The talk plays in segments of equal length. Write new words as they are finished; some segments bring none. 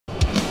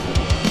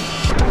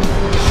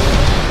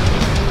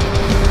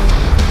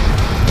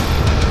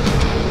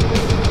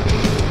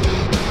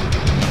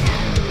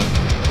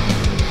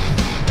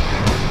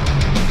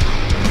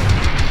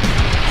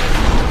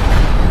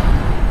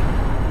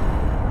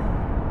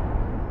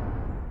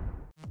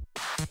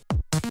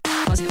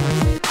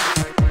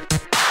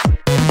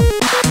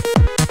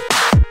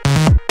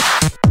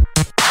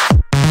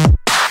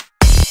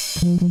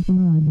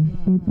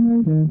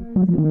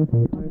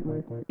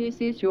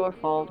This is your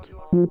fault.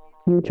 You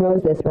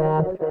chose this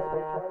path.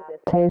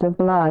 Taste of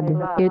blood.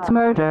 It's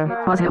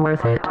murder. Was it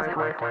worth it?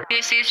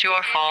 This is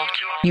your fault.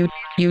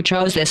 You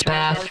chose this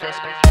path.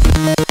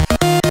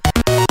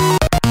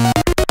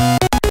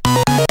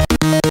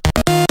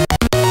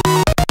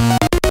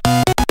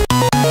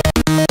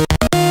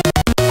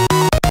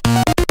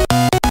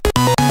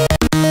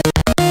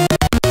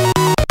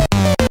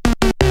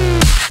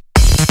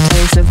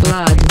 Taste of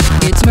blood.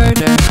 It's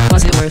murder.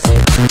 Was it worth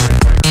it?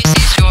 This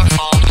is your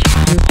fault.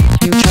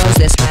 You chose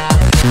this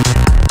path.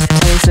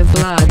 Taste of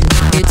blood.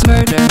 It's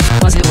murder.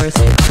 Was it worth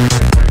it?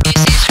 This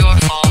is your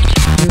fault.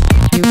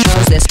 You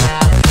chose this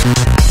path.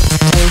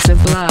 Taste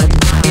of blood.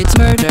 It's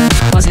murder.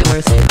 Was it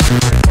worth it?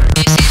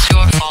 This is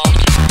your fault.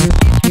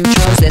 You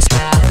chose this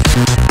path.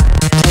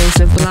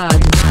 Taste of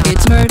blood.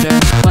 It's murder.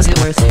 Was it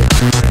worth it?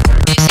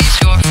 This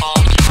is your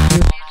fault.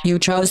 You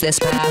chose this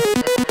path.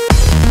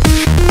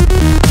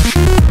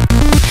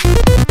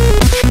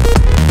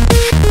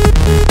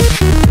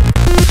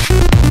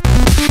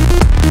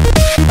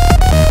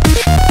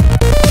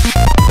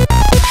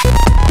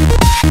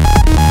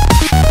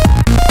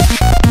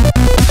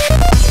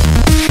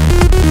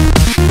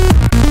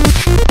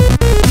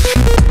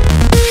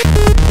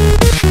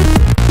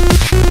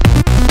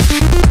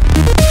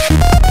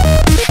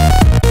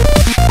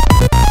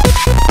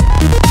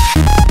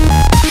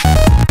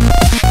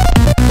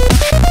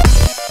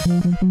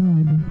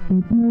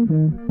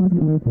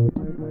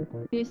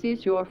 This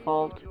is your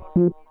fault.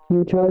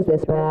 You chose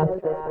this path.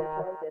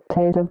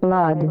 Taste of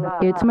blood.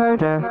 It's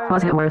murder.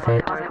 Was it worth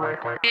it?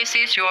 This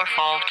is your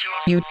fault.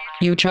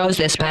 You chose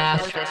this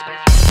path.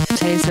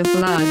 Taste of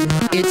blood.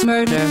 It's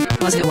murder.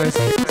 Was it worth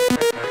it?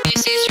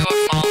 This is your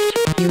fault.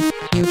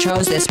 You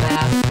chose this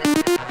path.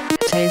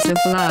 Taste of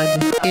blood.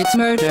 It's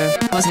murder.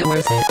 Was it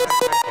worth it?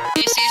 This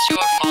is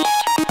your fault.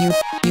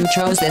 You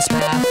chose this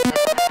path.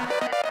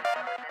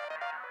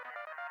 Taste of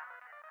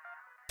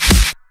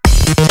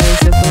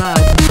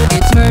blood.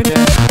 It's murder.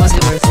 Was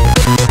it worth it?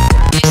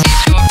 This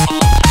is your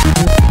fault.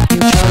 You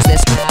chose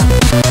this path.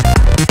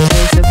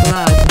 Taste of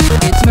blood.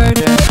 It's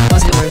murder.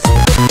 Was it worth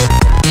it?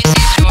 This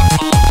is your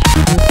fault.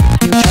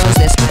 You chose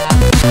this path.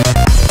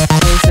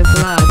 Taste of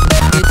blood.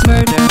 It's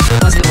murder.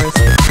 Was it worth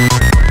it?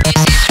 This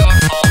is your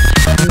fault.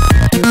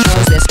 You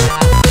chose this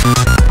path.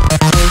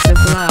 Taste of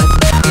blood.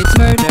 It's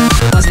murder.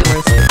 Was it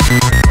worth it?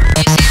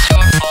 This is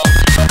your fault.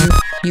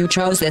 You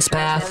chose this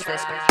path.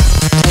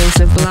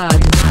 Taste of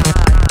blood.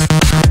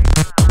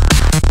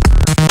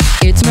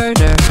 It's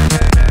murder.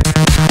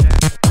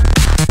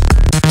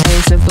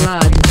 Taste of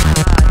blood.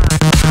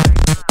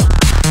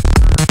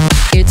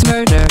 It's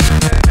murder.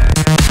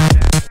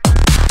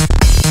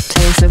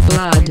 Taste of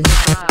blood.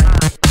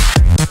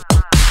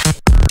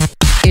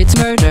 It's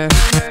murder.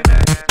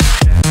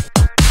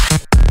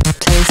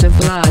 Taste of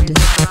blood.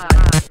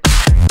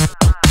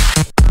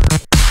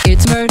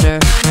 It's murder.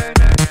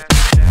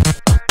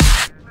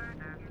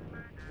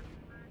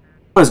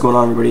 What is going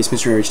on, everybody? It's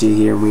MrAeroHD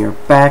here, and we are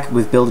back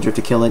with Build a Drift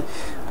to Kill It.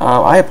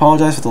 I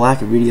apologize for the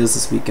lack of videos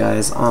this week,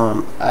 guys.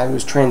 I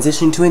was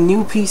transitioning to a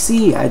new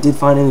PC. I did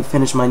finally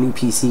finish my new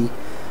PC.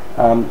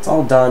 It's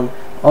all done,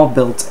 all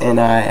built, and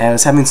I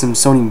was having some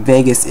Sony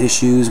Vegas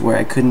issues where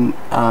I couldn't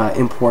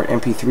import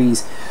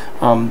MP3s,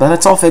 but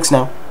that's all fixed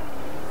now.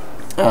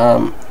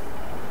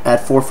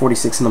 At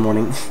 4:46 in the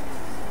morning.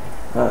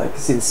 I can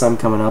see the sun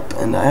coming up,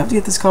 and I have to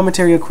get this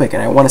commentary real quick,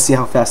 and I want to see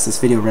how fast this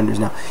video renders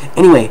now.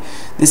 Anyway,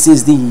 this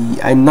is the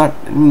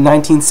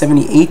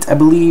 1978, I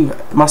believe,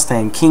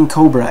 Mustang King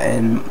Cobra,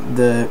 and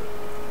the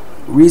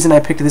reason I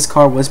picked this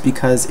car was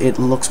because it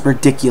looks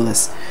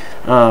ridiculous.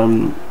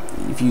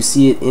 If you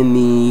see it in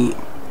the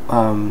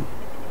car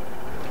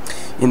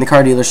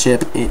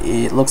dealership,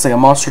 it looks like a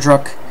monster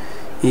truck.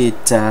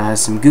 It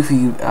has some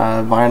goofy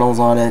vinyls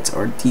on it,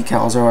 or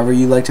decals, or however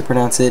you like to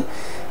pronounce it.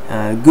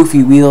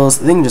 Goofy wheels.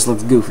 The thing just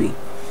looks goofy,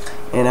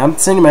 and I'm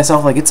saying to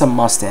myself, like, it's a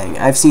Mustang.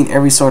 I've seen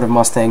every sort of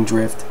Mustang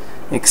drift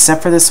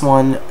except for this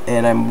one,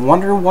 and I'm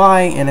wondering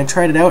why, and I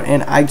tried it out,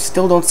 and I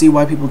still don't see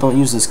why people don't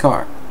use this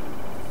car.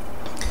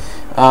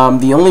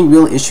 The only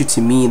real issue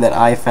to me that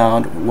I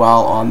found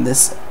while on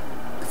this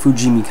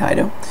Fujimi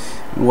Kaido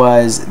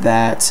was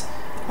that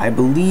I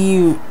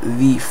believe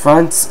the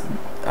front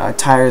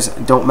tires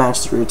don't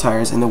match the rear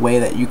tires in the way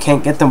that you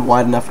can't get them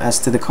wide enough as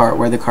to the car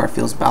where the car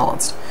feels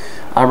balanced.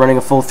 I'm running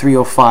a full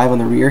 305 on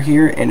the rear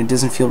here, and it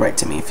doesn't feel right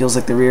to me. It feels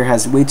like the rear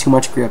has way too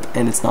much grip,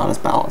 and it's not as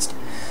balanced.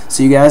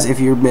 So you guys, if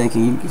you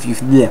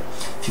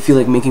feel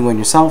like making one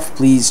yourself,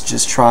 please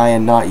just try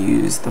and not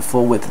use the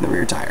full width in the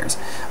rear tires.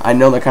 I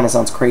know that kind of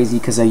sounds crazy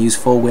because I use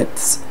full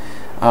widths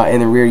in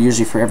the rear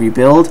usually for every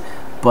build,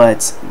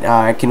 but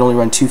I can only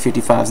run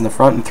 255s in the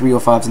front and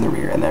 305s in the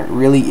rear, and that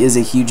really is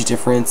a huge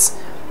difference.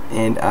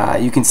 And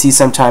you can see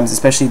sometimes,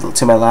 especially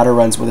to my latter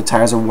runs where the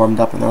tires are warmed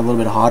up and they're a little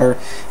bit hotter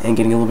and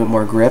getting a little bit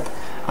more grip,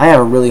 I have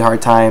a really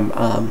hard time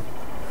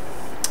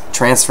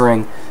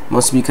transferring,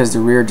 mostly because the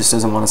rear just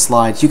doesn't want to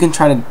slide. You can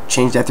try to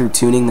change that through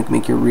tuning, like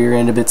make your rear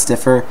end a bit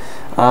stiffer,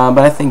 but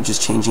I think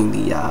just changing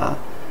the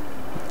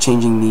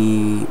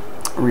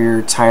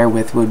rear tire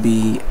width would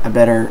be a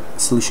better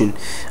solution.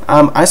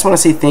 I just want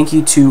to say thank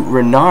you to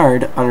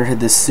Renard under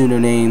the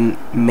pseudonym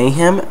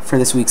Mayhem for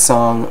this week's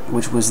song,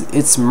 which was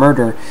It's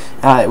Murder.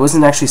 It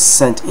wasn't actually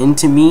sent in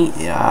to me.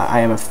 I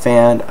am a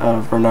fan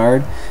of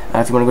Renard.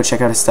 If you want to go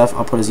check out his stuff,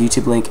 I'll put his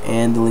YouTube link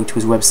and the link to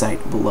his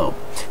website below.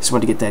 Just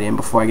wanted to get that in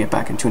before I get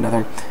back into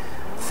another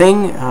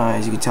thing.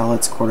 As you can tell,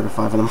 it's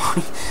 4:45 in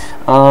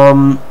the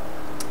morning.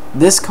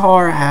 This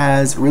car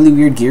has really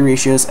weird gear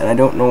ratios, and I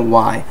don't know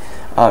why.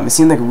 It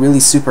seemed like really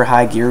super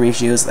high gear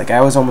ratios. Like I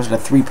was almost at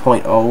a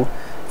 3.0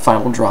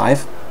 final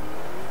drive,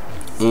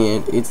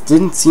 and it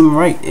didn't seem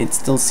right. It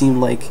still seemed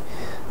like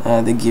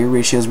the gear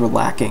ratios were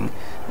lacking.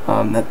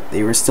 That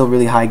they were still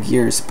really high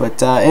gears,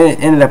 but it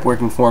ended up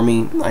working for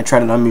me. I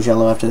tried it on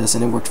Mugello after this,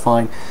 and it worked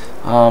fine.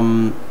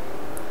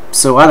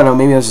 So I don't know,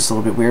 maybe I was just a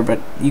little bit weird, but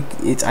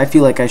I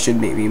feel like I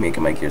should maybe make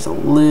my gears a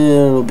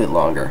little bit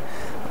longer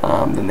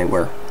than they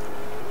were.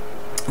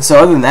 So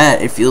other than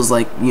that, it feels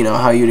like, you know,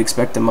 how you'd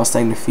expect a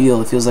Mustang to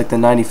feel. It feels like the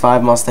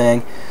 95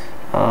 Mustang.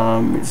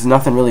 There's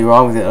nothing really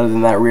wrong with it other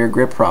than that rear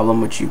grip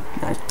problem, which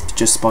I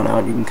just spun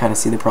out. You can kind of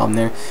see the problem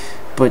there.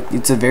 But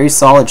it's a very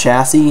solid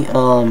chassis.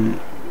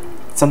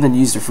 Something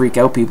used to freak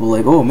out people,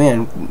 like, oh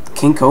man,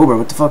 King Cobra,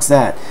 what the fuck's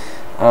that?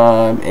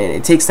 And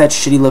it takes that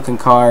shitty looking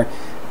car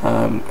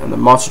on the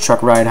monster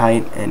truck ride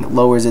height and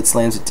lowers it,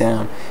 slams it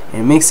down,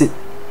 and it makes it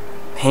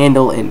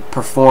handle and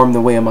perform the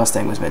way a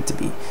Mustang was meant to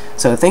be.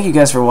 So thank you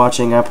guys for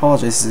watching. I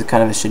apologize, this is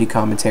kind of a shitty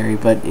commentary,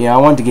 but you know, I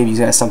wanted to give you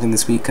guys something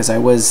this week because I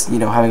was, you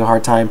know, having a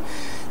hard time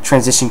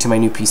transitioning to my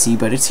new PC,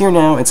 but it's here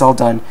now, it's all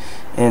done.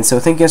 And so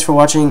thank you guys for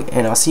watching,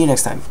 and I'll see you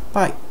next time.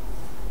 Bye.